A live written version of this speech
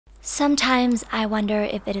Sometimes I wonder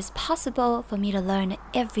if it is possible for me to learn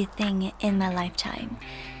everything in my lifetime.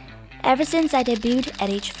 Ever since I debuted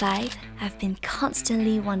at age 5, I've been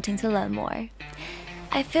constantly wanting to learn more.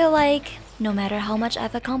 I feel like no matter how much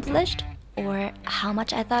I've accomplished or how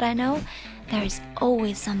much I thought I know, there is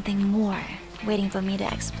always something more waiting for me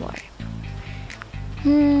to explore.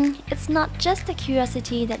 It's not just the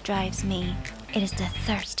curiosity that drives me, it is the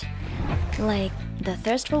thirst. Like the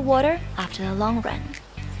thirst for water after a long run.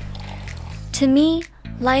 To me,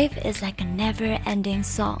 life is like a never-ending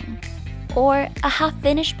song or a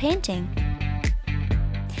half-finished painting.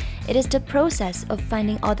 It is the process of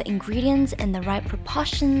finding all the ingredients in the right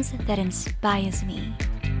proportions that inspires me.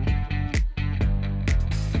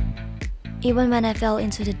 Even when I fell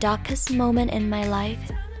into the darkest moment in my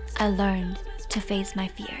life, I learned to face my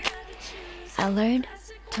fear. I learned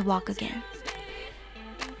to walk again.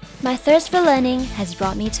 My thirst for learning has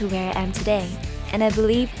brought me to where I am today, and I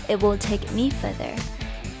believe it will take me further.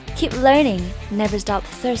 Keep learning, never stop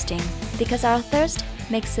thirsting, because our thirst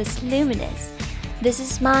makes us luminous. This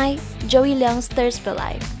is my Joey Leong's thirst for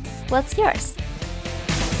life. What's yours?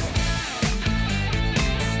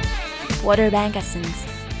 Water Bank Essence,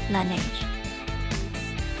 Laneige.